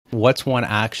What's one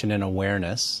action and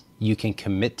awareness you can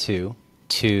commit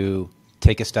to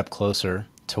take a step closer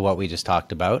to what we just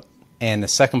talked about? And the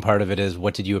second part of it is,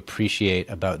 what did you appreciate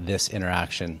about this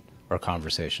interaction or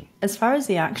conversation? As far as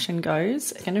the action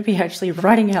goes, I'm going to be actually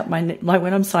writing out my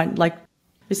when I'm signing, like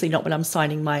obviously not when I'm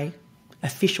signing my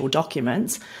official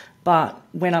documents, but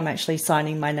when I'm actually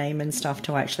signing my name and stuff,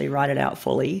 to actually write it out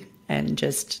fully and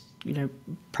just,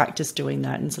 practice doing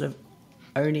that and sort of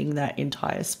owning that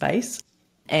entire space.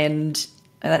 And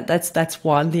that's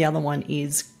one. The other one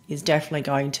is definitely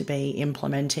going to be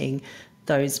implementing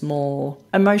those more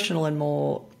emotional and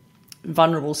more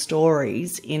vulnerable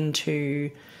stories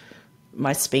into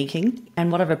my speaking.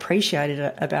 And what I've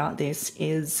appreciated about this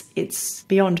is it's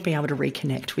beyond being able to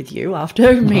reconnect with you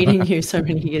after meeting you so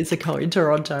many years ago in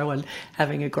Toronto and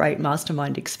having a great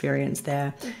mastermind experience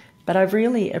there. But I've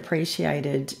really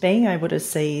appreciated being able to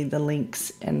see the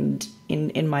links and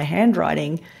in my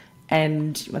handwriting.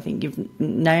 And I think you've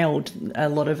nailed a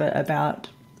lot of it about,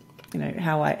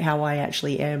 how I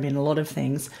actually am in a lot of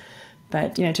things.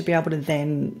 But, to be able to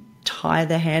then tie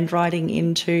the handwriting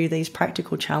into these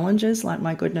practical challenges, like,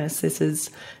 my goodness, this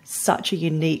is such a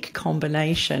unique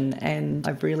combination. And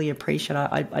I really appreciate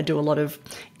it. I do a lot of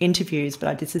interviews,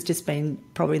 but this has just been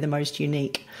probably the most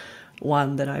unique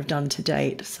one that I've done to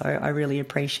date. So I really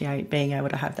appreciate being able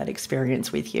to have that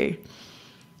experience with you.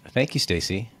 Thank you,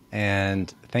 Stacy.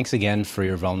 And thanks again for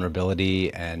your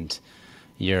vulnerability and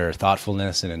your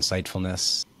thoughtfulness and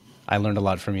insightfulness. I learned a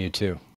lot from you too.